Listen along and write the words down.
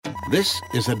This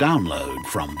is a download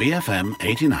from BFM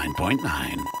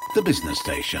 89.9, the business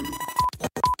station.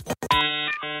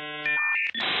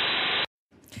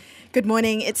 Good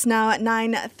morning. It's now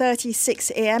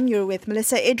 9:36 a.m. You're with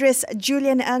Melissa Idris,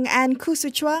 Julian Ng and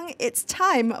Kusu Chuang. It's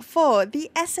time for the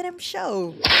S&M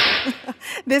Show.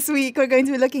 This week, we're going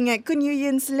to be looking at Kun Yu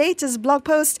Yin's latest blog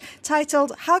post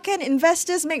titled, How Can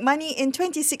Investors Make Money in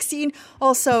 2016?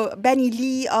 Also, Benny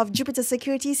Lee of Jupiter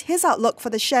Securities, his outlook for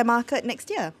the share market next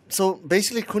year. So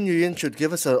basically, Kun Yu Yin should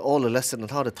give us all a lesson on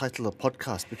how to title a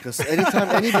podcast, because anytime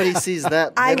anybody sees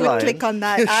that I headline, would click on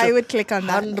that. I would click on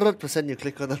that. 100% you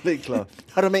click on the link.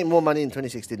 How to make more money in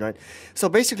 2016, right? So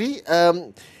basically,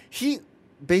 he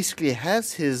basically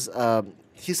has his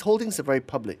holdings are very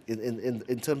public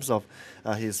in terms of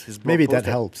his blog Maybe post that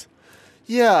helps.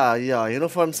 Yeah,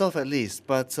 for himself at least.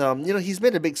 But, he's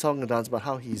made a big song and dance about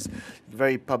how he's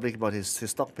very public about his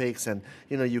stock picks, and,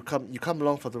 you come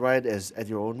along for the ride at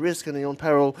your own risk and your own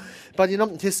peril. But,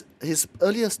 his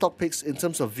earlier stock picks in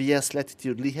terms of VS,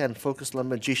 Latitude, Lihan, Focus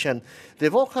Lumber, Jishan,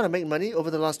 they've all kind of made money over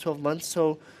the last 12 months.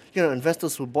 So,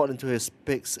 investors who bought into his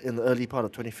picks in the early part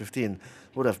of 2015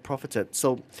 would have profited.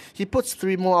 So he puts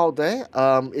three more out there.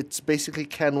 It's basically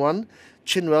Can-Wan,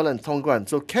 Chinwell and Tongguan.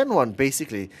 So Can-Wan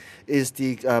basically is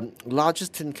the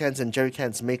largest tin cans and jerry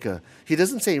cans maker. He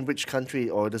doesn't say in which country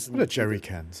or doesn't. What are jerry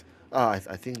cans? I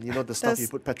think the stuff you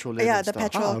put petrol in. Yeah, and the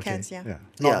stuff. petrol cans, yeah.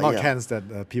 Not cans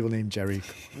that people named Jerry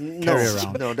carry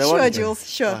around. No, that Sure, one, Jules,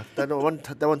 sure. That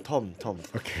one, Tom.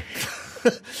 Okay.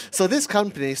 So this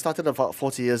company started about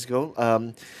 40 years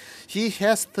ago. He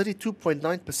has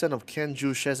 32.9% of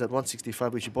Canju shares at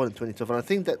 165, which he bought in 2012. And I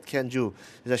think that Canju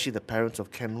is actually the parent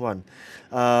of Can-Wan.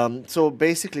 So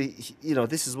basically,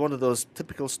 this is one of those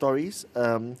typical stories.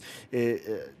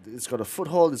 It's got a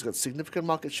foothold. It's got significant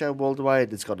market share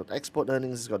worldwide. It's got export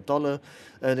earnings. It's got dollar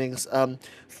earnings.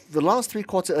 The last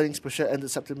 3-quarter earnings per share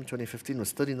ended September 2015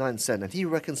 was 39 cents. And he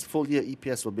reckons full-year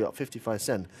EPS will be up 55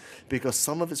 cents because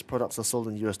some of its products are sold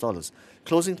in US dollars.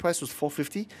 Closing price was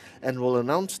 $4.50 and will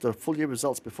announce the full-year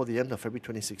results before the end of February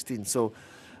 2016. So,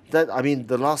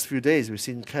 the last few days we've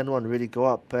seen Can-Wan really go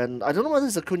up, and I don't know whether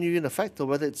it's a Kun Yu Yin effect or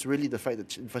whether it's really the fact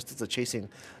that investors are chasing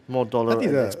more dollar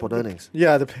and export earnings.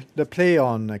 The play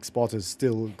on export is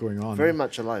still going on. Very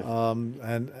much alive.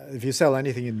 And if you sell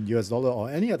anything in US dollar or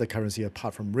any other currency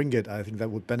apart from ringgit, I think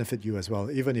that would benefit you as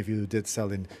well. Even if you did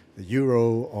sell in the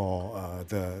euro or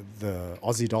the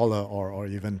Aussie dollar or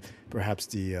even perhaps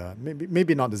the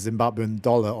maybe not the Zimbabwean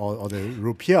dollar or the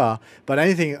rupiah, but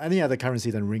any other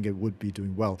currency than ringgit would be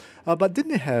doing well. But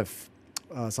didn't it have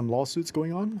some lawsuits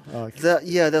going on? There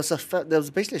was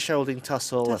basically a shareholding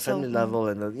tussle at family level,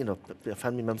 and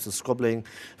family members are squabbling,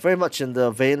 very much in the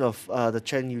vein of the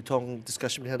Chen Yutong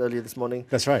discussion we had earlier this morning.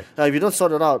 That's right. If you don't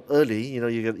sort it out early,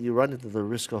 you run into the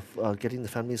risk of getting the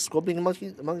families squabbling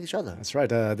among each other. That's right.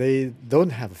 They don't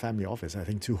have a family office, I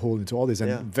think, to hold into all this,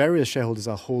 and various shareholders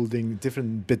are holding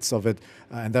different bits of it,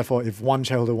 and therefore, if one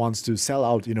shareholder wants to sell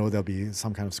out, there'll be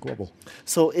some kind of squabble.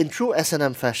 So, in true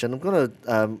S&M fashion, I'm going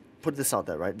to put this out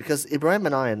there, right? Because Ibrahim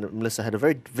and I and Melissa had a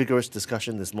very vigorous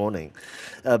discussion this morning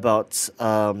about,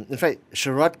 in fact,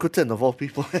 Sharad Kuttan, of all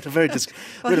people, had a very...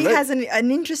 he has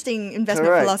an interesting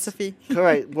investment philosophy.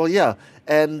 Correct. Well, yeah.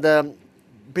 And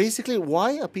basically,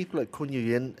 why are people like Kun Yu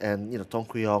Yin and, Tong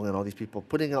Kui Hong and all these people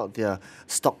putting out their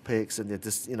stock picks and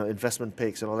their, investment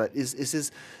picks and all that?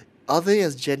 Are they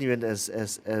as genuine as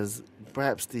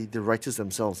perhaps the writers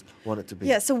themselves want it to be?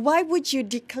 Yeah, so why would you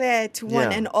declare to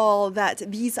one and all that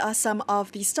these are some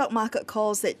of the stock market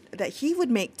calls that he would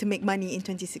make to make money in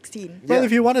 2016? Well,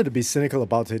 if you wanted to be cynical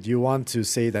about it, you want to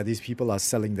say that these people are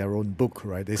selling their own book,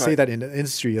 right? They say that in the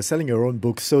industry, you're selling your own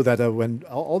book so that when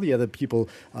all the other people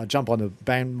jump on the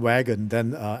bandwagon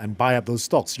then and buy up those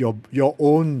stocks, your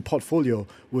own portfolio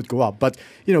would go up. But,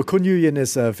 Kun Yu Yin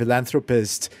is a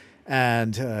philanthropist,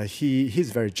 and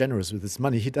he's very generous with his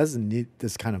money. He doesn't need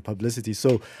this kind of publicity.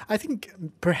 So I think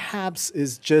perhaps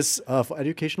it's just for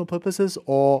educational purposes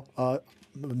or,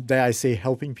 dare I say,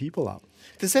 helping people out.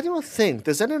 Does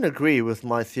anyone agree with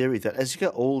my theory that as you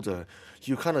get older,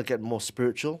 you kind of get more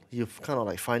spiritual? You kind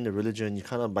of find a religion. You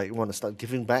kind of want to start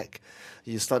giving back.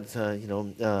 You start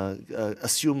to,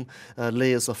 assume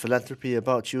layers of philanthropy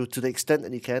about you to the extent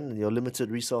that you can in your limited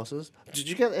resources. Did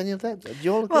you get any of that? Do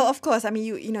you all agree? Well, of course. I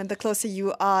mean, the closer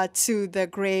you are to the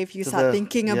grave, you start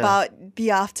thinking about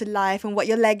the afterlife and what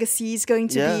your legacy is going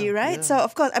to be, right? Yeah. So,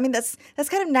 of course, I mean, that's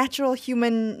kind of natural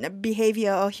human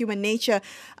behavior or human nature.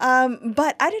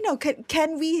 But I don't know.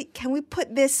 Can we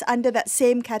put this under that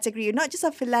same category? Not not just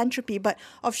of philanthropy, but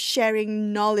of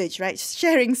sharing knowledge, right?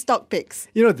 Sharing stock picks.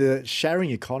 You know, the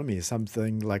sharing economy is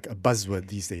something like a buzzword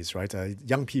these days, right?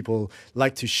 Young people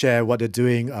like to share what they're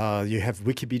doing. You have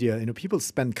Wikipedia. You know, people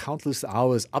spend countless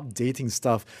hours updating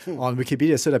stuff on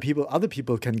Wikipedia so that other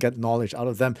people can get knowledge out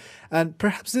of them. And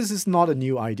perhaps this is not a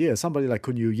new idea. Somebody like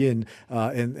Kun Yu Yin,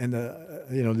 in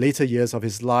the later years of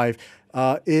his life,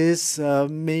 is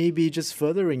maybe just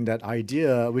furthering that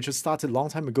idea, which was started a long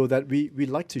time ago, that we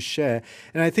like to share.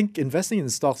 And I think investing in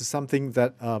stocks is something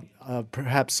that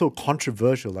perhaps so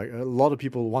controversial. Like a lot of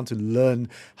people want to learn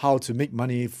how to make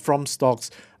money from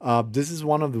stocks. This is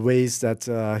one of the ways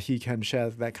that he can share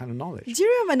that kind of knowledge. Do you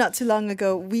remember not too long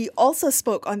ago, we also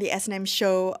spoke on the S&M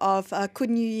show of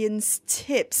Kun Yu Yin's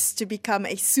tips to become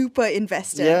a super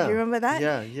investor. Yeah. Do you remember that?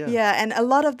 Yeah. Yeah, and a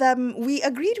lot of them we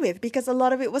agreed with because a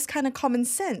lot of it was kind of common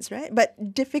sense, right?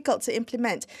 But difficult to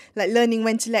implement, like learning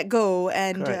when to let go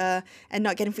and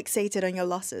not getting fixated on your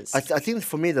losses. I think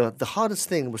for me, the hardest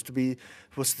thing was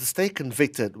to stay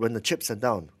convicted when the chips are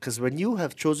down. Because when you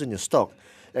have chosen your stock,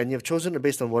 and you've chosen it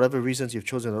based on whatever reasons you've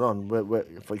chosen it on, where,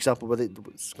 for example, whether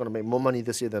it's going to make more money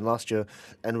this year than last year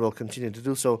and will continue to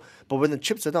do so. But when the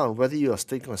chips are down, whether you are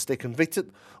going to stay convicted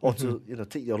or to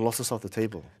take your losses off the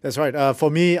table. That's right.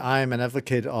 For me, I'm an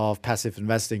advocate of passive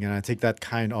investing, and I take that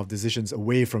kind of decisions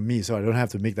away from me, so I don't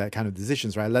have to make that kind of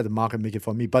decisions, right? I let the market make it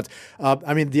for me. But,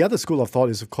 the other school of thought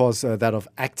is, of course, that of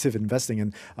active investing,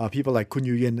 and people like Kun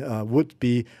Yu Yin would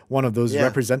be one of those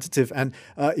representative. And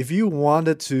if you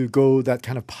wanted to go that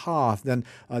kind of path, then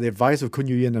the advice of Kun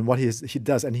Yu Yin and what he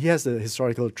does, and he has a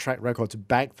historical track record to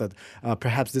back that,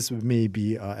 perhaps this may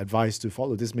be advice to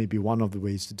follow. This may be one of the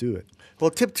ways to do it. Well,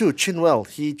 tip 2, Chinwell.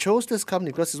 He chose this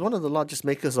company because it's one of the largest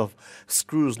makers of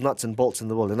screws, nuts and bolts in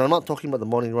the world. And I'm not talking about the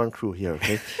Morning Run crew here,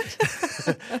 okay?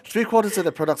 3/4 of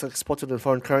their products are exported in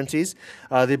foreign currencies.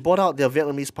 They bought out their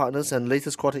Vietnamese partners, and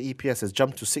latest quarter EPS has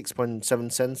jumped to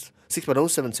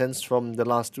 6.07 cents from the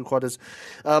last 2 quarters.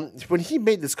 When he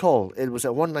made this call, it was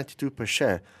at 192 per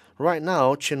share. Right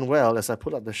now, Chinwell, as I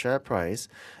put up the share price,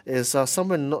 is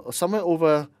somewhere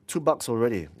over $2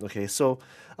 already. Okay, so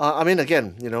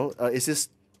again, is this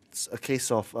a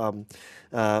case of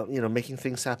making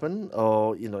things happen,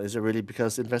 or is it really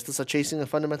because investors are chasing a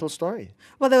fundamental story?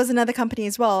 Well, there was another company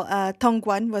as well.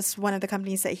 Tongguan was one of the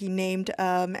companies that he named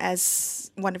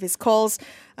as one of his calls.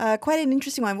 Quite an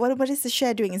interesting one. What is the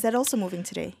share doing? Is that also moving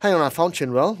today? Hang on, I found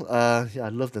Chinwell. I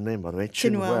love the name, by the way.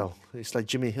 Chinwell. It's like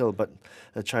Jimmy Hill, but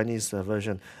a Chinese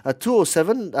version.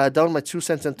 207, down by 2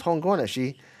 cents, and Tongguan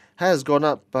actually has gone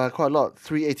up quite a lot.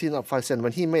 318 up 5 cents.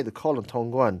 When he made the call on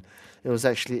Tongguan, it was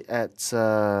actually at,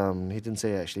 he didn't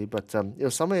say actually, but it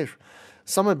was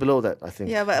somewhere below that, I think.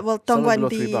 Yeah, well, Tongguan,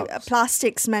 the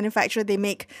plastics manufacturer, they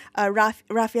make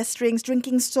raffia strings,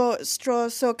 drinking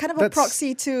straws, so kind of a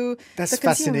proxy to That's the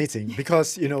consumer. fascinating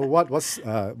because,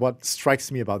 what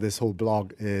strikes me about this whole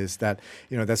blog is that,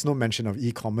 there's no mention of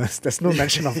e-commerce, there's no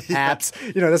mention of apps,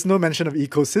 there's no mention of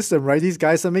ecosystem, right? These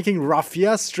guys are making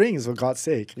raffia strings, for God's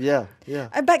sake. Yeah.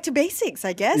 Back to basics,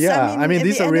 I guess. Yeah,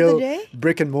 these are real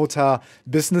brick and mortar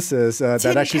businesses that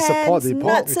actually support the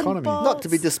economy. Not to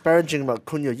be disparaging about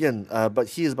Kun Yu Yin, but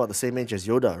he is about the same age as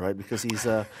Yoda, right? Because he's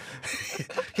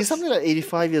he's something like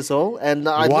 85 years old, and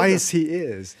he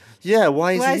is. Yeah,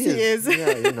 why is he is.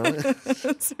 Yeah,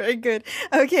 That's very good.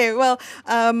 Okay, well,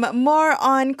 more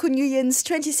on Kun Yu Yin's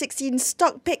 2016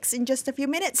 stock picks in just a few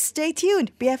minutes. Stay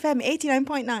tuned. BFM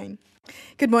 89.9.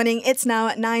 Good morning. It's now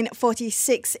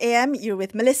 9:46 a.m. You're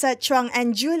with Melissa, Chuang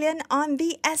and Julian on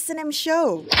the S&M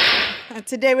show.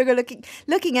 Today we're going to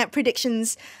looking at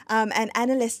predictions and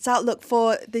analysts' outlook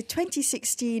for the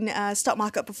 2016 stock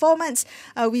market performance.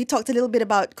 We talked a little bit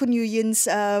about Kun Yu Yin's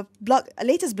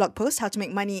latest blog post, How to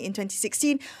Make Money in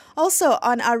 2016. Also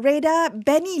on our radar,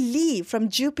 Benny Lee from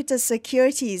Jupiter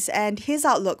Securities and his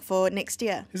outlook for next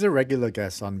year. He's a regular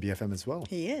guest on BFM as well.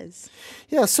 He is.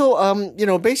 Yeah,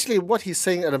 so basically what he's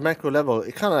saying at a macro level,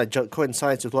 it kind of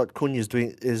coincides with what Kun is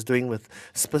doing with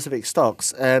specific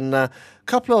stocks. And a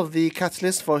couple of the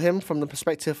catalysts for him from the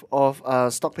perspective of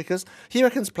stock pickers, he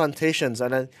reckons plantations,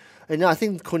 and I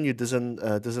think Kun Yu doesn't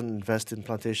invest in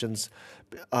plantations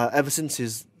ever since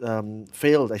he's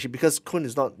failed, actually, because Kun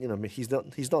is not,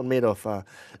 he's not made of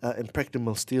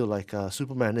impregnable steel like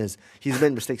Superman is. He's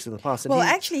made mistakes in the past. And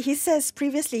actually, he says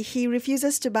previously he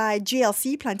refuses to buy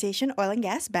GLC plantation, oil and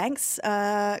gas, banks,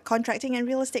 contracting and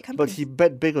real estate companies. But he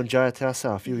bet big on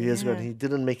Jayatasa a few years ago, and he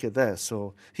didn't make it there.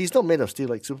 So he's not made of steel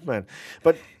like Superman.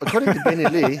 But according to Benny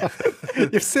Lee,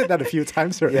 you've said that a few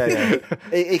times already.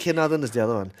 A.K. Nathan is the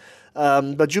other one.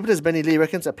 But Jupiter's Benny Lee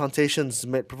reckons that plantations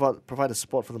may provide a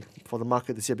support for the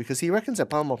market this year, because he reckons that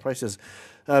palm oil prices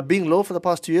being low for the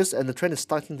past 2 years, and the trend is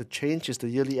starting to change as the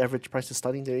yearly average price is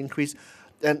starting to increase.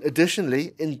 And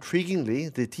additionally,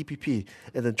 intriguingly, the TPP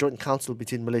and the joint council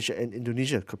between Malaysia and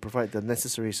Indonesia could provide the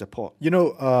necessary support.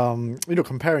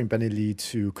 Comparing Benny Lee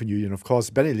to Kun Yu Yin, of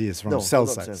course, Benny Lee is from sell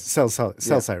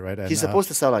side, right? And, he's supposed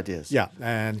to sell ideas. Yeah,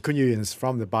 and Kun Yu Yin is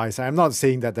from the buy side. I'm not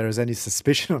saying that there is any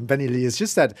suspicion on Benny Lee. It's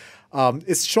just that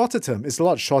it's shorter term. It's a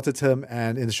lot shorter term,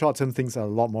 and in the short term, things are a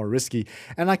lot more risky.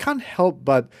 And I can't help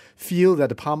but feel that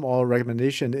the palm oil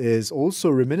recommendation is also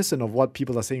reminiscent of what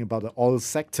people are saying about the oil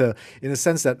sector, in the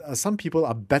sense that some people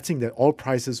are betting that oil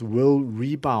prices will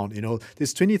rebound.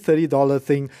 This $20, $30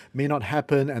 thing may not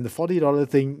happen, and the $40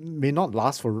 thing may not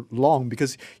last for long,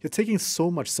 because you're taking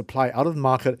so much supply out of the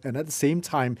market, and at the same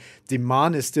time,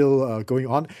 demand is still going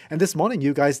on. And this morning,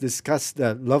 you guys discussed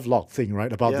that Lovelock thing,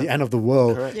 right, about the end of the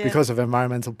world because of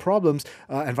environmental problems.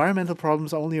 Environmental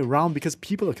problems are only around because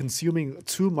people are consuming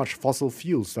too much fossil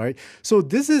fuels, right? So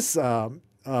this is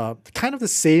kind of the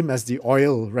same as the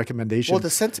oil recommendation. Well, the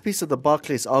centerpiece of the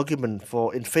Barclays argument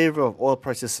in favor of oil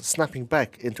prices snapping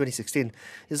back in 2016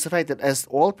 is the fact that as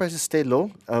oil prices stay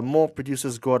low, more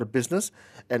producers go out of business,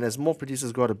 and as more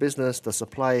producers go out of business,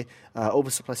 the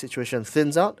oversupply situation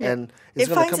thins out, and it's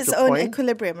it going to finds come its to a own point,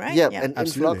 equilibrium, right? and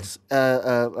influx,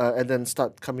 and then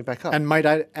start coming back up. And might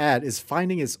I add, is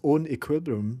finding its own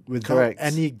equilibrium without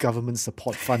any government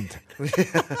support fund.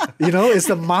 It's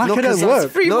the market at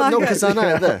work. No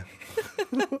khazanah there.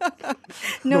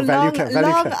 No, value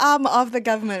long cap. arm of the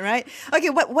government, right? Okay,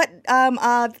 what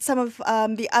are some of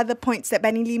the other points that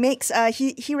Benny Lee makes?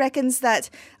 He reckons that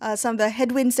some of the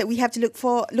headwinds that we have to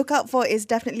look out for is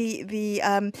definitely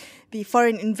the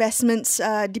foreign investments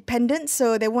dependent.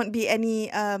 So there won't be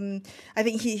any. I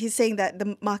think he's saying that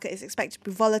the market is expected to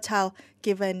be volatile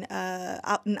given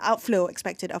an outflow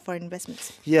expected of foreign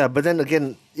investments. Yeah, but then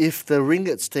again, if the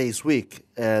ringgit stays weak,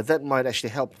 that might actually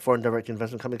help foreign direct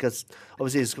investment coming, because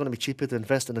obviously it's going to be cheaper to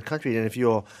invest in the country than if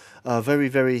you're very,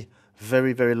 very,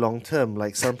 very, very long term,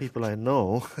 like some people I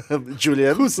know,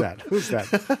 Julian. Who's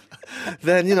that?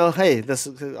 Then, hey, there's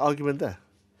an argument there.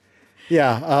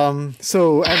 Yeah.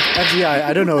 So FDI,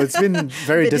 I don't know. It's been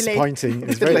very disappointing.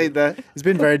 It's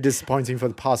been very disappointing for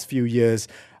the past few years.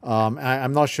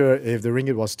 I'm not sure if the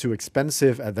ringgit was too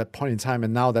expensive at that point in time,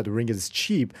 and now that the ringgit is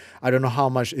cheap, I don't know how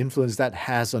much influence that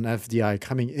has on FDI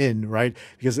coming in, right?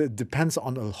 Because it depends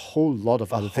on a whole lot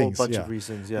of other things. A whole bunch of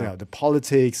reasons, the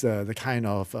politics, the kind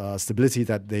of stability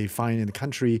that they find in the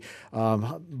country,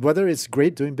 whether it's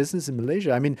great doing business in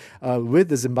Malaysia. I mean, with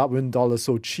the Zimbabwean dollar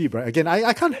so cheap, right? Again,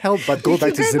 I can't help but go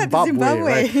back to Zimbabwe,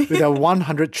 right? With a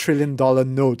 $100 trillion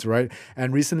note, right?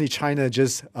 And recently China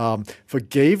just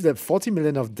forgave that 40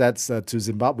 million of debts to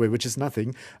Zimbabwe, which is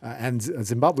nothing. And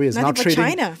Zimbabwe is now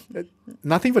trading...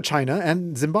 Nothing for China.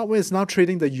 And Zimbabwe is now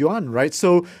trading the yuan, right?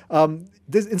 So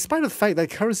in spite of the fact that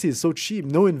currency is so cheap,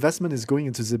 no investment is going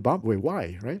into Zimbabwe.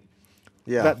 Why, right?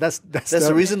 Yeah. That's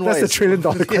the reason why. That's the $1 trillion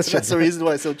question. That's the reason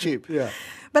why it's so cheap. Yeah.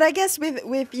 But I guess with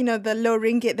the low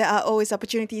ringgit, there are always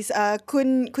opportunities.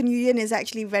 Kun Yu Yin is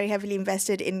actually very heavily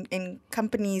invested in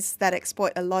companies that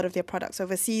export a lot of their products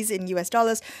overseas in US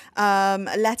dollars.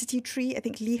 Latitude Tree, I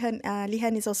think Lee Hen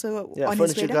is also on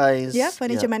his radar. Guys. Yeah,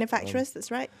 furniture manufacturers, that's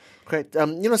right. Great.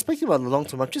 Speaking about the long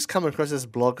term, I've just come across this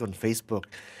blog on Facebook.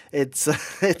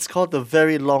 It's called The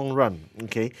Very Long Run,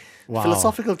 okay? Wow.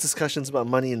 Philosophical discussions about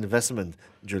money and investment,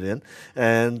 Julian.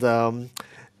 And...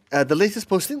 the latest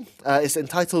posting is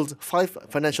entitled 5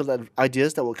 Financial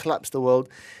Ideas That Will Collapse the World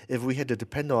If We Had to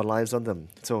Depend Our Lives on Them.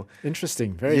 So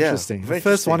interesting, very interesting. The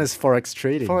first one is Forex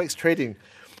trading. Forex trading.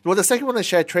 Well, the second one is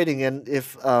share trading, and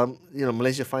if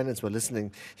Malaysia Finance were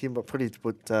listening, he probably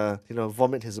would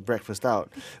vomit his breakfast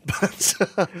out. But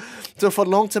so for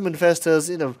long-term investors,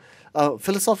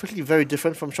 philosophically very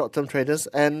different from short-term traders,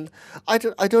 and I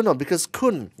don't know, because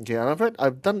Kun, okay, and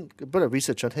I've done a bit of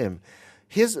research on him.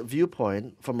 His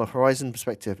viewpoint from a horizon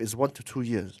perspective is 1 to 2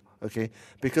 years, okay?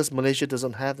 Because Malaysia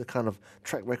doesn't have the kind of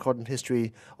track record and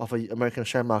history of an American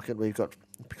share market where you've got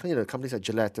companies like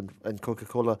Gillette and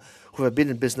Coca-Cola who have been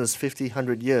in business 50,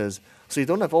 100 years. So you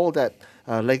don't have all that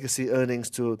legacy earnings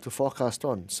to forecast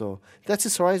on. So that's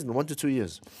his horizon, 1 to 2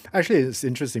 years. Actually, it's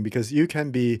interesting because you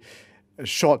can be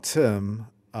short-term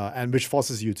and which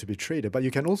forces you to be a trader, but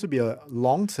you can also be a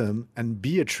long-term and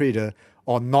be a trader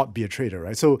or not be a trader,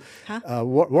 right? So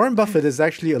Warren Buffett is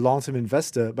actually a long-term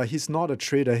investor, but he's not a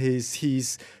trader.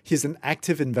 He's an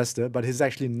active investor, but he's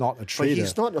actually not a trader. But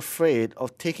he's not afraid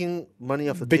of taking money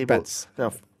off the Big table. bets. Yeah.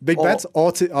 Big bets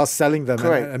or selling them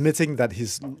Correct. and admitting that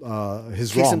he's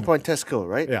Case wrong. in point, Tesco,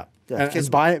 right? Yeah. Yeah,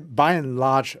 And by and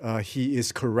large, he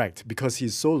is correct because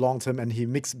he's so long term and he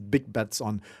makes big bets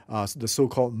on the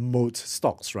so-called moat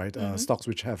stocks, right? Stocks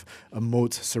which have a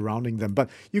moat surrounding them. But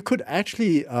you could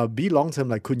actually be long term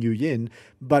like Kun Yu Yin,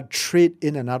 but trade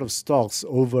in and out of stocks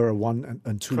over a 1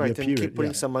 and 2 year Correct, and period. keep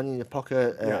putting some money in your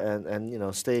pocket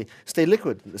and stay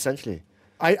liquid, essentially.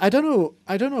 I don't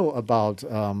know about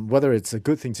whether it's a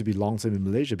good thing to be long term in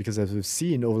Malaysia, because as we've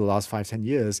seen over the last 5-10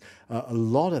 years, a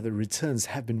lot of the returns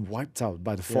have been wiped out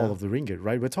by the fall of the ringgit,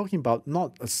 right? We're talking about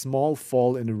not a small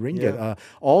fall in the ringgit. Yeah.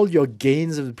 All your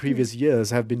gains of the previous years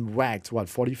have been whacked,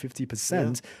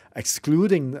 40-50%,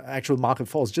 excluding the actual market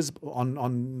falls just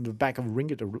on the back of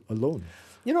ringgit alone.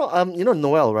 You know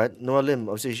Noelle, right? Noelle Lim.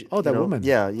 Obviously, That woman.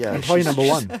 Yeah. Employee number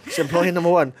one. She's employee number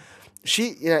one.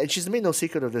 She's made no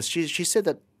secret of this. She said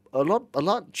that a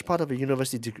large part of her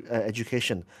university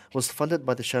education was funded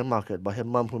by the share market, by her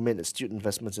mum, who made astute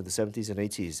investments in the 70s and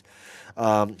 80s.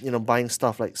 Buying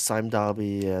stuff like Sime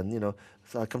Darby and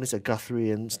companies like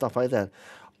Guthrie and stuff like that.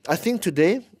 I think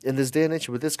today, in this day and age,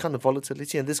 with this kind of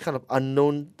volatility and this kind of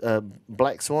unknown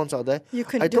black swans out there, You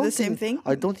couldn't do the same thing?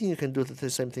 I don't think you can do the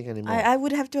same thing anymore. I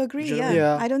would have to agree, Generally.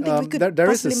 yeah. I don't think we could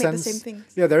there is a possibly make the sense- same things.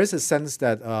 Yeah, there is a sense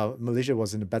that Malaysia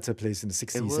was in a better place in the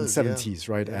 60s and was, yeah. 70s,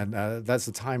 right? And that's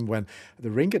the time when the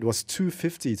ringgit was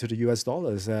 250 to the US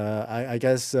dollars. I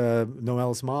guess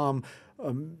Noelle's mom,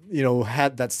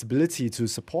 had that stability to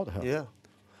support her. Yeah.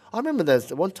 I remember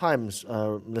that one time,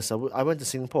 Melissa, I went to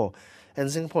Singapore. And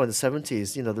Singapore in the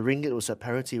 70s, the ringgit was at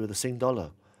parity with the Sing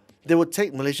dollar. They would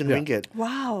take Malaysian ringgit.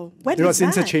 Wow. When It was that?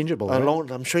 interchangeable.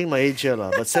 Right? I'm showing my age here,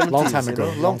 but 70s. Long time ago,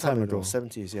 Long long time time ago. ago.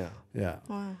 70s, yeah. Yeah.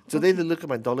 Wow. So they look at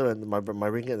my dollar and my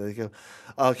ringgit and they go,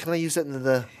 can I use that in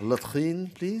the latrine,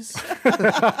 please?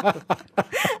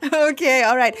 Okay,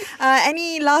 all right.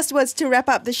 Any last words to wrap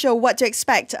up the show? What to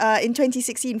expect in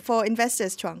 2016 for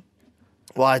investors, Chuang?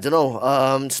 Well, I don't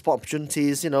know. Spot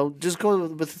opportunities, just go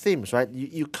with the themes, right?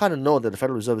 You kind of know that the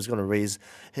Federal Reserve is going to raise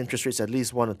interest rates at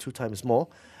least 1 or 2 times more,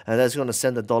 and that's going to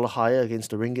send the dollar higher against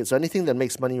the ringgit. So anything that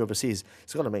makes money overseas,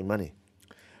 it's going to make money.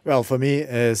 Well, for me,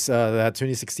 is that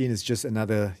 2016 is just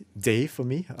another day for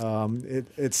me.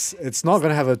 It's not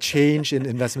going to have a change in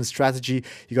investment strategy.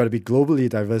 You got to be globally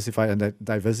diversified, and that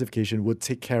diversification would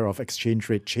take care of exchange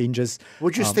rate changes.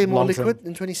 Would you stay more long-term. liquid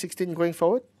in 2016 going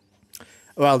forward?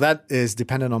 Well, that is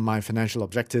dependent on my financial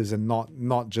objectives and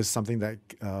not just something that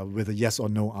with a yes or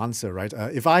no answer, right?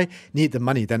 If I need the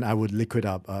money, then I would liquid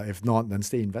up. If not, then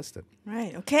stay invested.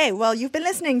 Right, okay. Well, you've been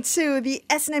listening to the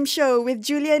S&M Show with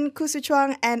Julian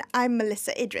Kusuchuang, and I'm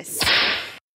Melissa Idris.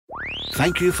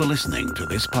 Thank you for listening to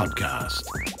this podcast.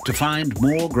 To find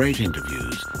more great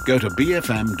interviews, go to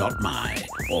bfm.my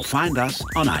or find us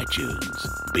on iTunes.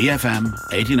 BFM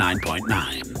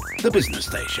 89.9, the business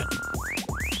station.